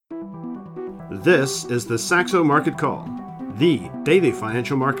This is the Saxo Market Call, the daily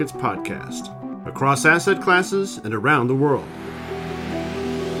financial markets podcast, across asset classes and around the world.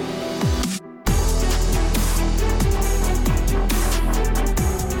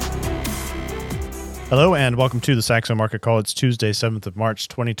 Hello and welcome to the Saxo Market Call. It's Tuesday, 7th of March,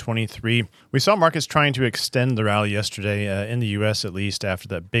 2023. We saw markets trying to extend the rally yesterday, in the U.S. at least, after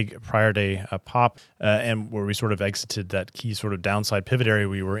that big prior day pop, and where we sort of exited that key sort of downside pivot area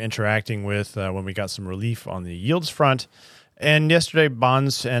we were interacting with when we got some relief on the yields front. And yesterday,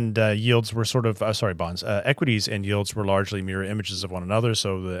 bonds and yields were sort of, equities and yields were largely mirror images of one another.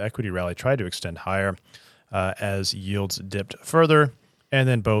 So the equity rally tried to extend higher as yields dipped further. And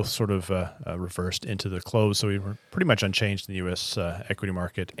then both sort of reversed into the close. So we were pretty much unchanged in the U.S. Equity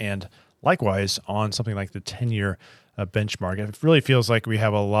market. And likewise, on something like the 10-year benchmark, it really feels like we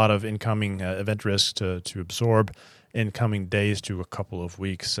have a lot of incoming event risks to absorb in coming days to a couple of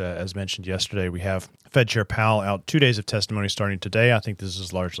weeks. As mentioned yesterday, we have Fed Chair Powell out 2 days of testimony starting today. I think this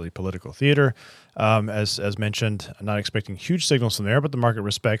is largely political theater. As mentioned, I'm not expecting huge signals from there, but the market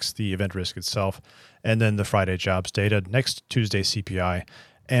respects the event risk itself. And then the Friday jobs data, next Tuesday CPI,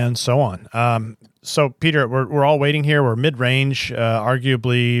 and so on. So, Peter, we're all waiting here. We're mid-range.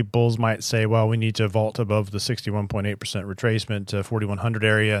 Arguably, bulls might say, well, we need to vault above the 61.8% retracement to 4,100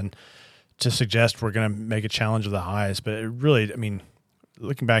 area and to suggest we're going to make a challenge of the highs. But it really, I mean,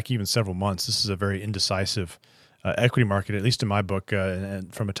 looking back even several months, this is a very indecisive equity market, at least in my book,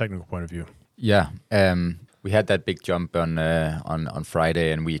 and from a technical point of view. Yeah. We had that big jump on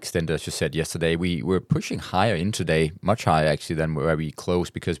Friday, and we extended, as you said yesterday. We were pushing higher in today, much higher actually than where we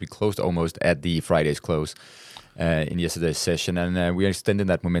closed, because we closed almost at the Friday's close in yesterday's session, and we are extending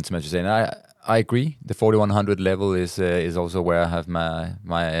that momentum, as you say. And I agree. The 4,100 level is also where I have my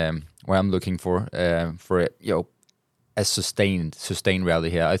where I'm looking for a sustained rally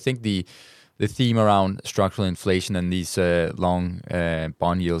here. I think the theme around structural inflation and these long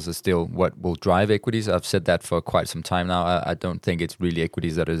bond yields is still what will drive equities. I've said that for quite some time now. I don't think it's really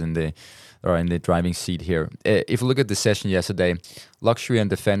equities that is in the driving seat here. If you look at the session yesterday, luxury and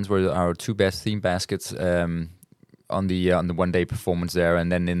defense were our two best theme baskets on the 1 day performance there,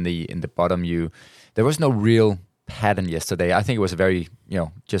 and then in the bottom there was no real pattern yesterday. I think it was a very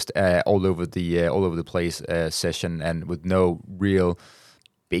just all over the place session, and with no real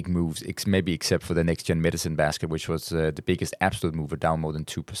big moves, maybe except for the next gen medicine basket, which was the biggest absolute mover, down more than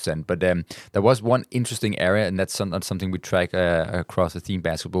 2%. But there was one interesting area, and that's not something we track across the theme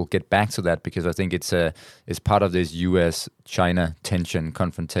basket. We'll get back to that because I think it's part of this U.S.-China tension,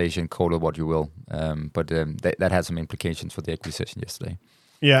 confrontation, call it what you will. But that had some implications for the equity session yesterday.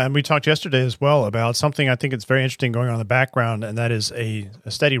 Yeah, and we talked yesterday as well about something I think it's very interesting going on in the background, and that is a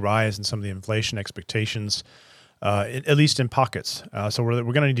steady rise in some of the inflation expectations, at least in pockets. So we're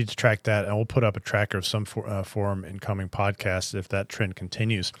going to need to track that, and we'll put up a tracker of some form in coming podcasts if that trend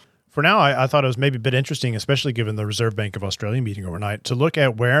continues. For now, I thought it was maybe a bit interesting, especially given the Reserve Bank of Australia meeting overnight, to look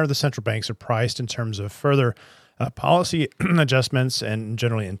at where the central banks are priced in terms of further policy adjustments and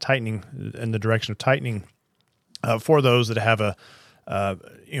generally in the direction of tightening for those that have a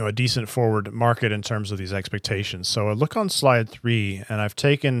decent forward market in terms of these expectations. So I look on slide 3, and I've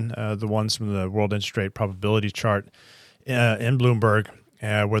taken the ones from the World Interest Rate Probability Chart in Bloomberg,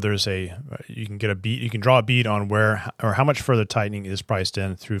 where there's you can draw a bead on where or how much further tightening is priced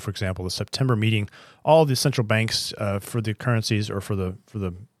in through, for example, the September meeting. All the central banks for the currencies or for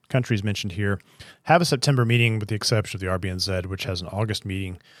the countries mentioned here have a September meeting, with the exception of the RBNZ, which has an August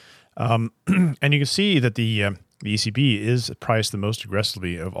meeting. And you can see that the ECB is priced the most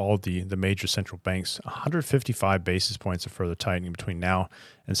aggressively of all the major central banks. 155 basis points of further tightening between now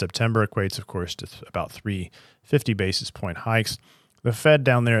and September equates, of course, to about 350 basis point hikes. The Fed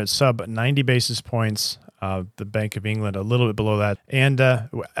down there at sub 90 basis points. The Bank of England a little bit below that. And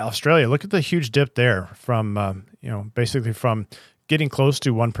Australia, look at the huge dip there from, basically from getting close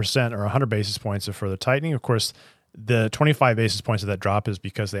to 1% or 100 basis points of further tightening. Of course, the 25 basis points of that drop is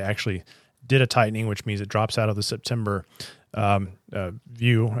because they actually did a tightening, which means it drops out of the September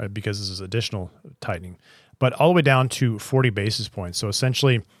view because this is additional tightening. But all the way down to 40 basis points. So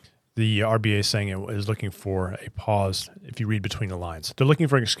essentially, the RBA is saying it is looking for a pause if you read between the lines. They're looking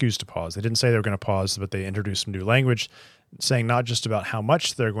for an excuse to pause. They didn't say they were going to pause, but they introduced some new language saying not just about how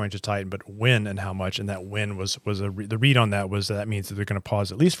much they're going to tighten, but when and how much. And that when was the read on that was that means that they're going to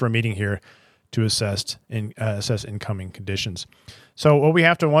pause at least for a meeting here to assess incoming conditions. So what we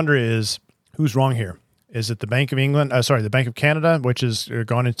have to wonder is, who's wrong here? Is it the Bank of England? The Bank of Canada, which has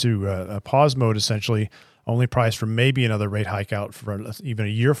gone into a pause mode, essentially, only priced for maybe another rate hike out for even a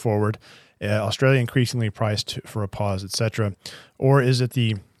year forward. Australia increasingly priced for a pause, etc. Or is it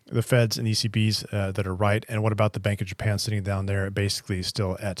the the Feds and ECBs that are right? And what about the Bank of Japan sitting down there basically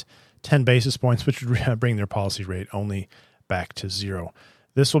still at 10 basis points, which would bring their policy rate only back to zero?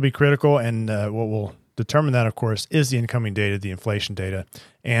 This will be critical, and what will determine that, of course, is the incoming data, the inflation data,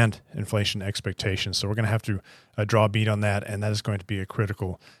 and inflation expectations. So we're going to have to draw a beat on that, and that is going to be a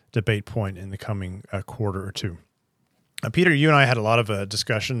critical debate point in the coming quarter or two. Peter, you and I had a lot of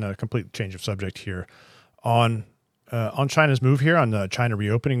discussion, a complete change of subject here, on China's move here, on the China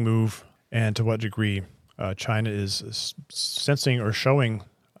reopening move, and to what degree China is sensing or showing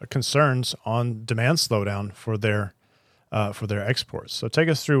concerns on demand slowdown for their exports. So take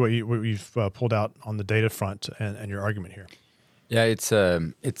us through what you've pulled out on the data front and your argument here. Yeah, it's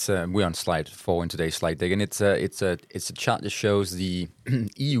we're on slide 4 in today's slide deck, and it's a chart that shows the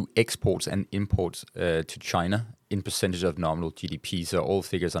EU exports and imports to China in percentage of nominal GDP. So all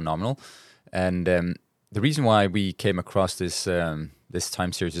figures are nominal, and the reason why we came across this this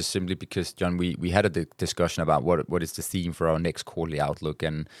time series is simply because, John, we had a discussion about what is the theme for our next quarterly outlook,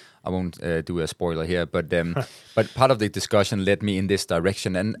 and I won't do a spoiler here, but part of the discussion led me in this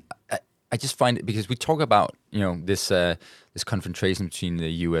direction, and I just find it because we talk about this confrontation between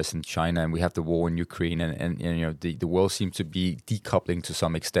the US and China, and we have the war in Ukraine, and the world seems to be decoupling to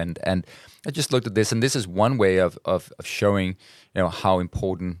some extent. And I just looked at this, and this is one way of showing how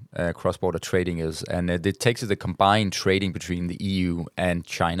important cross-border trading is, and it takes the combined trading between the EU and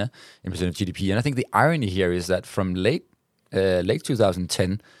China in percent of GDP. And I think the irony here is that from late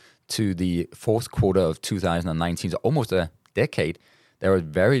 2010 to the fourth quarter of 2019, so almost a decade, there was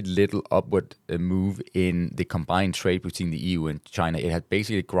very little upward move in the combined trade between the EU and China. It had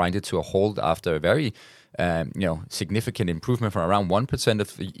basically grinded to a halt after a very significant improvement from around 1%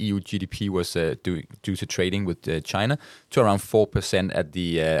 of the EU GDP was due to trading with China to around 4% at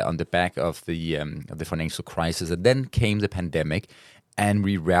the on the back of the financial crisis. And then came the pandemic, and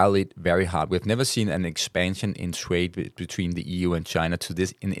we rallied very hard. We've never seen an expansion in trade between the EU and China to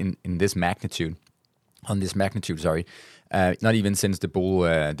this in this magnitude. On this magnitude, sorry. Not even since the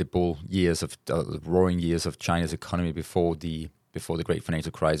bull years of roaring years of China's economy before the great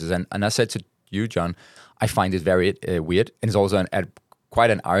financial crisis. And I said to you, John, I find it very weird, and it's also quite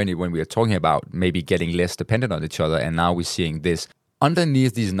an irony when we are talking about maybe getting less dependent on each other, and now we're seeing this.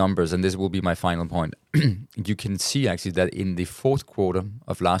 Underneath these numbers, and this will be my final point, you can see actually that in the fourth quarter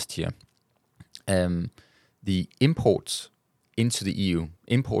of last year, the imports into the EU,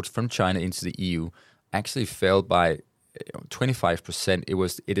 imports from China into the EU, actually fell by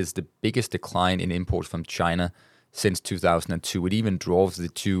 25%. It is the biggest decline in imports from China since 2002. It even drove the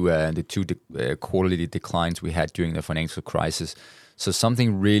two quarterly declines we had during the financial crisis. So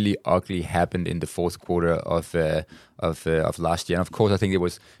something really ugly happened in the fourth quarter of last year. And of course, I think it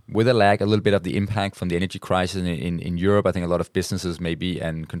was with a lag, a little bit of the impact from the energy crisis in Europe. I think a lot of businesses maybe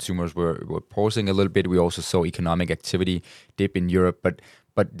and consumers were pausing a little bit. We also saw economic activity dip in Europe, but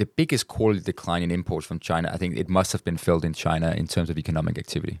the biggest quarterly decline in imports from China, I think it must have been felt in China in terms of economic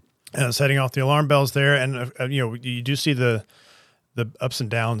activity. Setting off the alarm bells there, and you do see the ups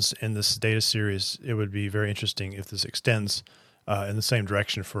and downs in this data series. It would be very interesting if this extends in the same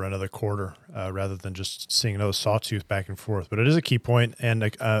direction for another quarter, rather than just seeing another sawtooth back and forth. But it is a key point, and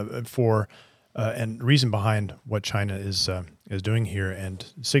and reason behind what China is doing here, and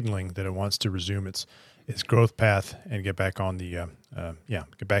signaling that it wants to resume its growth path and get back on the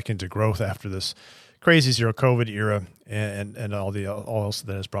get back into growth after this crazy zero COVID era and all else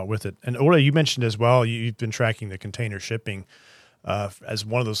that has brought with it. And Ole, you mentioned as well, you've been tracking the container shipping as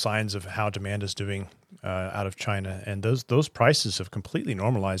one of those signs of how demand is doing out of China, and those prices have completely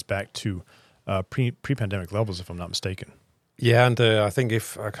normalized back to pre-pandemic levels, if I'm not mistaken. Yeah, and I think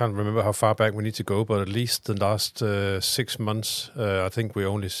I can't remember how far back we need to go, but at least the last 6 months, I think we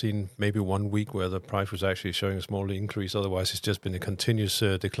only seen maybe 1 week where the price was actually showing a small increase. Otherwise, it's just been a continuous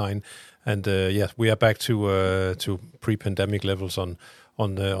decline. And we are back to pre-pandemic levels on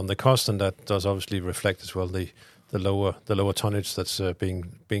the cost, and that does obviously reflect as well the lower tonnage that's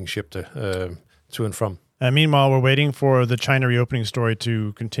being shipped to and from. Meanwhile, we're waiting for the China reopening story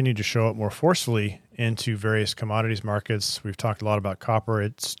to continue to show up more forcefully into various commodities markets. We've talked a lot about copper.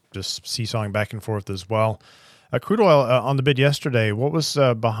 It's just seesawing back and forth as well. Crude oil on the bid yesterday. What was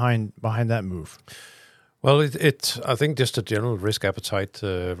behind that move? Well, I think just a general risk appetite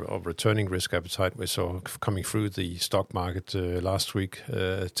or returning risk appetite we saw coming through the stock market last week,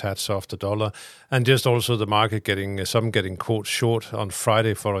 tad softer dollar, and just also the market getting caught short on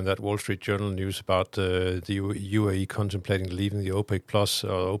Friday following that Wall Street Journal news about the UAE contemplating leaving the OPEC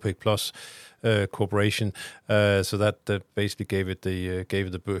Plus. corporation. So that basically gave it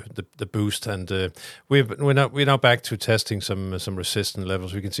the boost, and we're now back to testing some resistance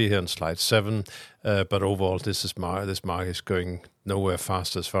levels. We can see here on slide 7, but overall this market is going nowhere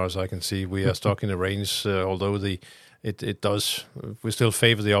fast as far as I can see. We are stuck in a range, although we still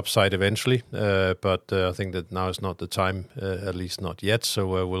favor the upside eventually, but I think that now is not the time, at least not yet.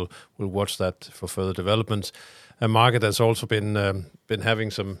 So we'll watch that for further developments. A market that's also been having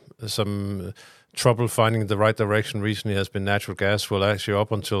some trouble finding the right direction recently has been natural gas. Well, actually,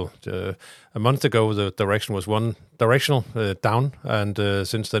 up until a month ago, the direction was one directional down, and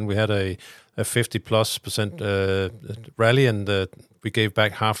since then we had a 50+% rally, and we gave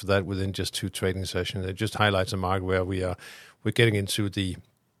back half of that within just 2 trading sessions. It just highlights a market where we're getting into the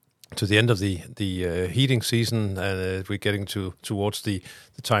end of the heating season, and we're getting towards the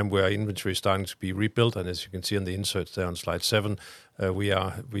time where inventory is starting to be rebuilt. And as you can see on the inserts there on slide 7,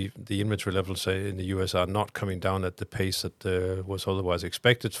 the inventory levels in the US are not coming down at the pace that was otherwise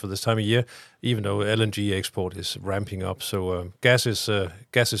expected for this time of year, even though LNG export is ramping up. So gas is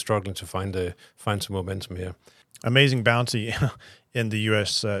struggling to find some momentum here. Amazing bounty in the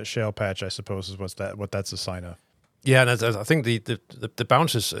U.S. shale patch, I suppose, is what that's a sign of. Yeah, and I think the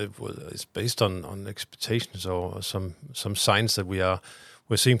bounce is based on expectations or some signs that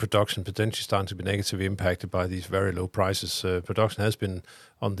we're seeing production potentially starting to be negatively impacted by these very low prices. Production has been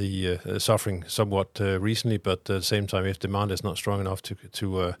on the suffering somewhat recently, but at the same time, if demand is not strong enough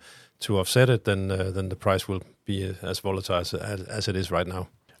to offset it, then the price will be as volatile as it is right now.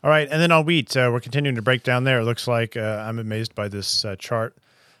 All right, and then on wheat, we're continuing to break down there. It looks like I'm amazed by this chart.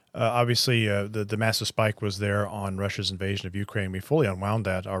 Obviously, the massive spike was there on Russia's invasion of Ukraine. We fully unwound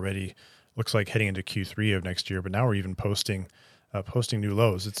that already. Looks like heading into Q3 of next year, but now we're even posting new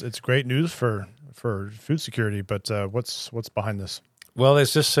lows. It's great news for food security, but what's behind this? Well,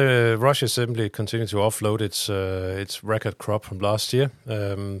 it's just Russia simply continuing to offload its record crop from last year.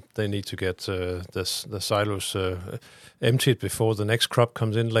 They need to get the silos emptied before the next crop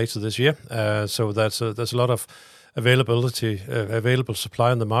comes in later this year. So there's a lot of available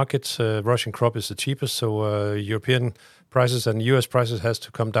supply on the market. Russian crop is the cheapest, so European prices and US prices has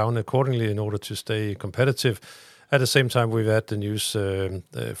to come down accordingly in order to stay competitive. At the same time, we've had the news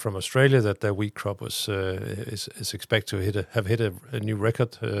from Australia that their wheat crop is expected to have hit a new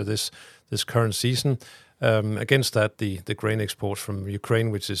record this current season. Against that, the grain exports from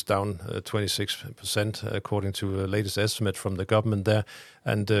Ukraine, which is down 26% according to the latest estimate from the government there,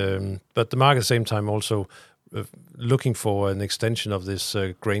 and but the market at the same time also looking for an extension of this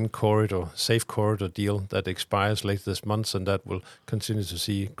grain corridor, safe corridor deal that expires later this month, and that will continue to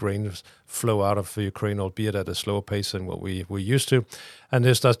see grain flow out of Ukraine, albeit at a slower pace than what we're used to. And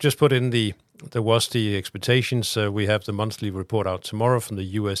this does just put in the WASDE expectations. We have the monthly report out tomorrow from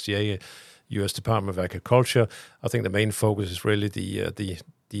the USDA, U.S. Department of Agriculture. I think the main focus is really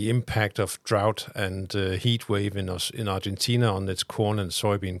the impact of drought and heat wave in Argentina on its corn and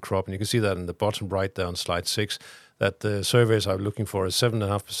soybean crop. And you can see that in the bottom right there on slide 6, that the surveys are looking for a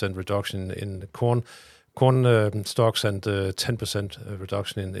 7.5% reduction in corn stocks and 10%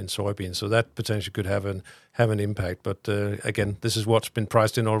 reduction in soybeans. So that potentially could have an impact. But again, this is what's been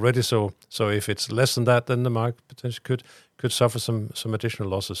priced in already. So if it's less than that, then the market potentially could suffer some additional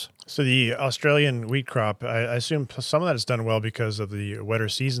losses. So the Australian wheat crop, I assume some of that is done well because of the wetter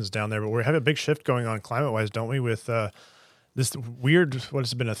seasons down there, but we have a big shift going on climate-wise, don't we, with this weird, what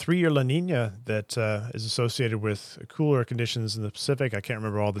has been a 3-year La Nina that is associated with cooler conditions in the Pacific. I can't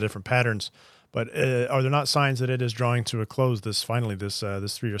remember all the different patterns, but are there not signs that it is drawing to a close this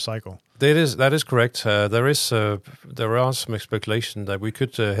 3-year cycle? That is correct. There are some speculation that we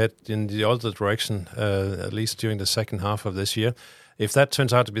could head in the other direction, at least during the second half of this year. If that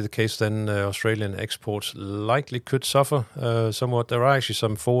turns out to be the case, then Australian exports likely could suffer somewhat. There are actually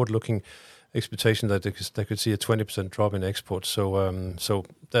some forward-looking expectation that they could see a 20% drop in exports. So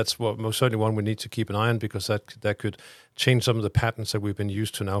that's most certainly one we need to keep an eye on, because that could change some of the patterns that we've been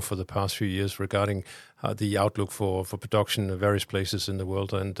used to now for the past few years regarding the outlook for production in various places in the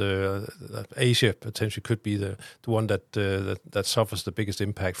world. And Asia potentially could be the one that suffers the biggest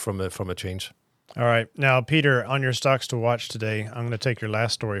impact from a change. All right. Now, Peter, on your stocks to watch today, I'm going to take your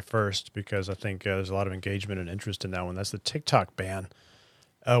last story first because I think there's a lot of engagement and interest in that one. That's the TikTok ban.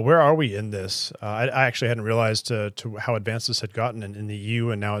 Where are we in this? I actually hadn't realized to how advanced this had gotten in the EU,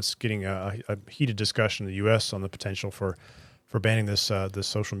 and now it's getting a heated discussion in the US on the potential for banning this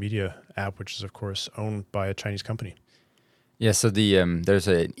social media app, which is, of course, owned by a Chinese company. Yeah, so there's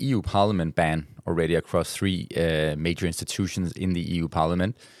an EU Parliament ban already across 3 major institutions in the EU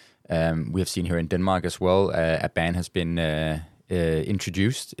Parliament. We have seen here in Denmark as well, a ban has been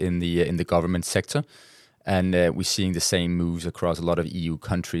introduced in the government sector. And we're seeing the same moves across a lot of EU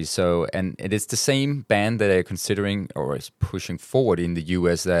countries. So, and it is the same ban that they're considering or is pushing forward in the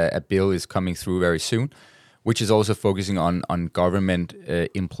US. A bill is coming through very soon, which is also focusing on government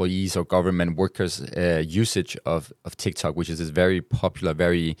employees or government workers' usage of TikTok, which is this very popular,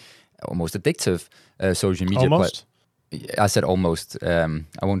 very almost addictive social media Almost? I said almost. I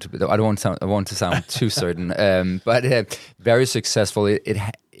don't want to sound too certain, but very successful.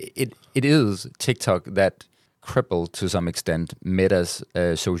 It is TikTok that crippled to some extent Meta's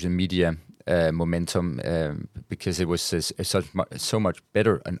social media momentum because it was so much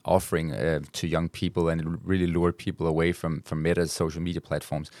better an offering to young people, and it really lured people away from Meta's social media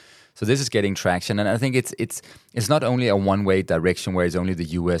platforms. So this is getting traction, and I think it's not only a one-way direction where it's only the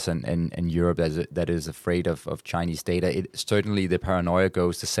US and Europe that is afraid of Chinese data. It certainly, the paranoia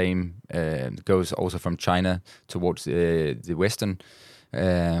goes the same, goes also from China towards the Western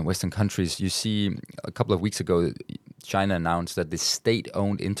countries. You see, a couple of weeks ago, China announced that the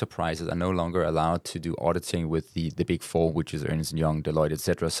state-owned enterprises are no longer allowed to do auditing with the Big Four, which is Ernst & Young, Deloitte,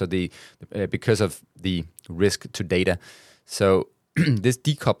 etc. So because of the risk to data. So this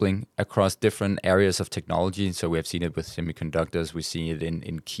decoupling across different areas of technology. So we have seen it with semiconductors. We've seen it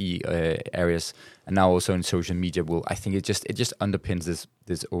in key areas, and now also in social media. I think it just underpins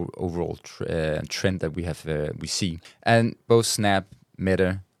this overall trend that we see. And both Snap,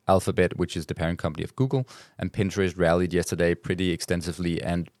 Meta, Alphabet, which is the parent company of Google, and Pinterest rallied yesterday pretty extensively.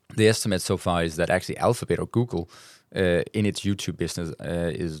 And the estimate so far is that actually Alphabet or Google in its YouTube business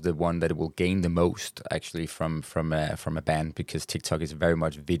is the one that will gain the most actually from a ban, because TikTok is very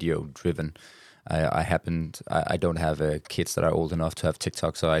much video driven. I don't have kids that are old enough to have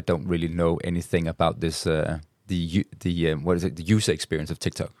TikTok, so I don't really know anything about this the user experience of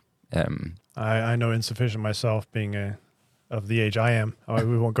TikTok. I know insufficient myself, being of the age I am.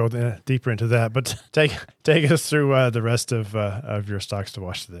 We won't go deeper into that, but take us through the rest of your stocks to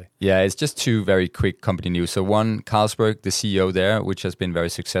watch today. Yeah, it's just two very quick company news. So one, Carlsberg, the CEO there, which has been very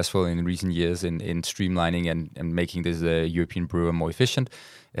successful in recent years in streamlining and making this European brewer more efficient,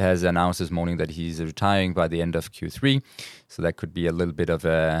 has announced this morning that he's retiring by the end of Q3. So that could be a little bit of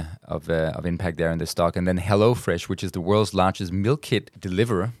impact there in the stock. And then HelloFresh, which is the world's largest meal kit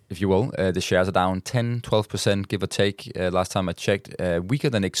deliverer, if you will. The shares are down 10-12%, give or take. Last time I checked, weaker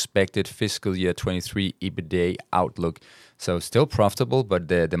than expected fiscal year 23 EBITDA outlook. So still profitable, but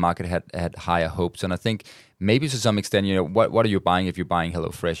the market had higher hopes. And I think maybe to some extent, what are you buying if you're buying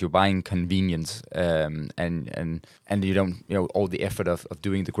HelloFresh? You're buying convenience, and you don't, all the effort of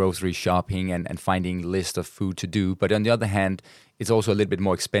doing the grocery shopping and finding list of food to do. But on the other hand, it's also a little bit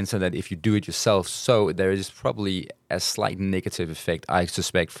more expensive than if you do it yourself. So there is probably a slight negative effect, I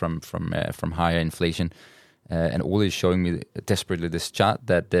suspect, from higher inflation. And Ole is showing me desperately this chart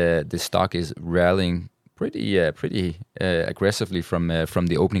that the stock is rallying pretty aggressively from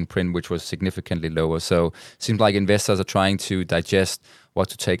the opening print, which was significantly lower. So it seems like investors are trying to digest what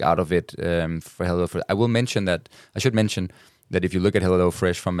to take out of it for HelloFresh. I should mention that if you look at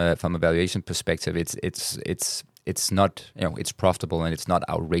HelloFresh from a valuation perspective, it's not, it's profitable and it's not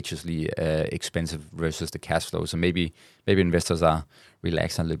outrageously expensive versus the cash flow. So maybe investors are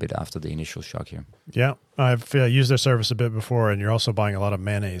relaxing a little bit after the initial shock here. Yeah, I've used their service a bit before, and you're also buying a lot of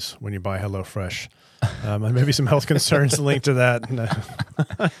mayonnaise when you buy HelloFresh. And maybe some health concerns linked to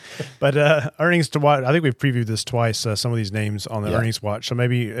that. But earnings to watch, I think we've previewed this twice, some of these names on the earnings watch. So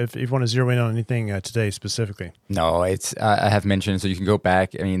maybe if you want to zero in on anything today specifically. No, I have mentioned, so you can go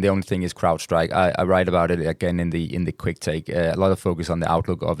back. I mean, the only thing is CrowdStrike. I write about it again in the quick take. A lot of focus on the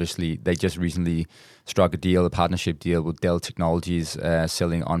outlook, obviously. They just recently struck a partnership deal with Dell Technologies,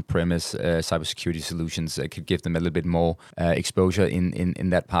 selling on-premise cybersecurity solutions. Could give them a little bit more exposure in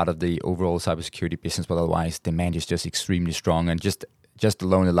that part of the overall cybersecurity business, but otherwise demand is just extremely strong. And just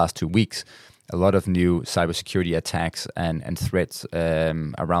alone the last 2 weeks, a lot of new cybersecurity attacks and threats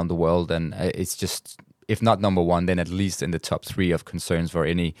around the world. And it's just, if not number one, then at least in the top 3 of concerns for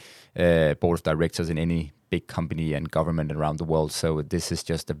any board of directors in any big company and government around the world. So this is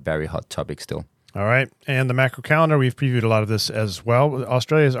just a very hot topic still. All right. And the macro calendar, we've previewed a lot of this as well.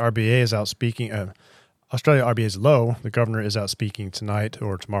 Australia's RBA is out speaking. Australia RBA is low. The governor is out speaking tonight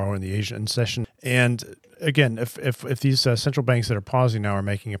or tomorrow in the Asian session. And again, if these central banks that are pausing now are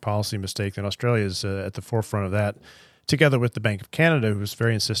making a policy mistake, then Australia is at the forefront of that, together with the Bank of Canada, who's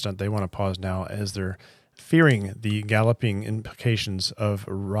very insistent they want to pause now as they're fearing the galloping implications of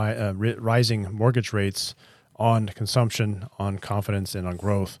rising mortgage rates on consumption, on confidence, and on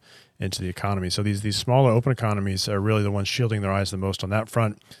growth into the economy. So these smaller open economies are really the ones shielding their eyes the most on that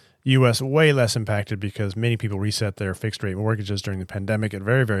front. U.S. way less impacted because many people reset their fixed rate mortgages during the pandemic at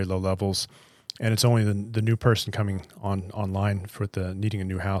very, very low levels. And it's only the new person coming online for needing a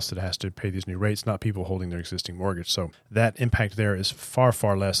new house that has to pay these new rates, not people holding their existing mortgage. So that impact there is far,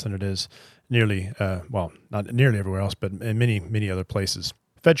 far less than it is not nearly everywhere else, but in many, many other places.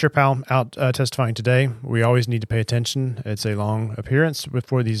 Fed Chair Powell out testifying today. We always need to pay attention. It's a long appearance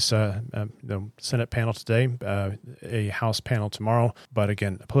before these Senate panel today, a House panel tomorrow. But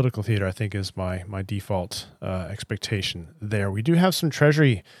again, political theater, I think, is my default expectation there. We do have some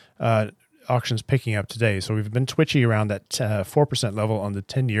Treasury auctions picking up today. So we've been twitchy around that 4% level on the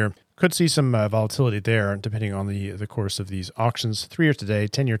 10-year. Could see some volatility there depending on the course of these auctions. 3-year today,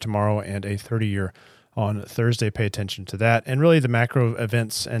 10-year tomorrow, and a 30-year on Thursday. Pay attention to that. And really the macro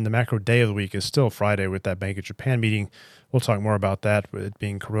events and the macro day of the week is still Friday with that Bank of Japan meeting. We'll talk more about that, with it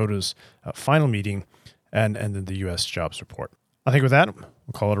being Kuroda's final meeting and then the U.S. jobs report. I think with that,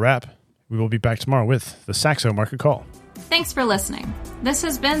 we'll call it a wrap. We will be back tomorrow with the Saxo Market Call. Thanks for listening. This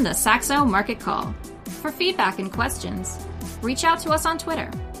has been the Saxo Market Call. For feedback and questions, reach out to us on Twitter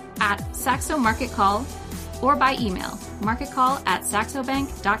 @Saxo Market Call or by email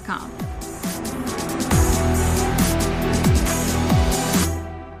marketcall@saxobank.com.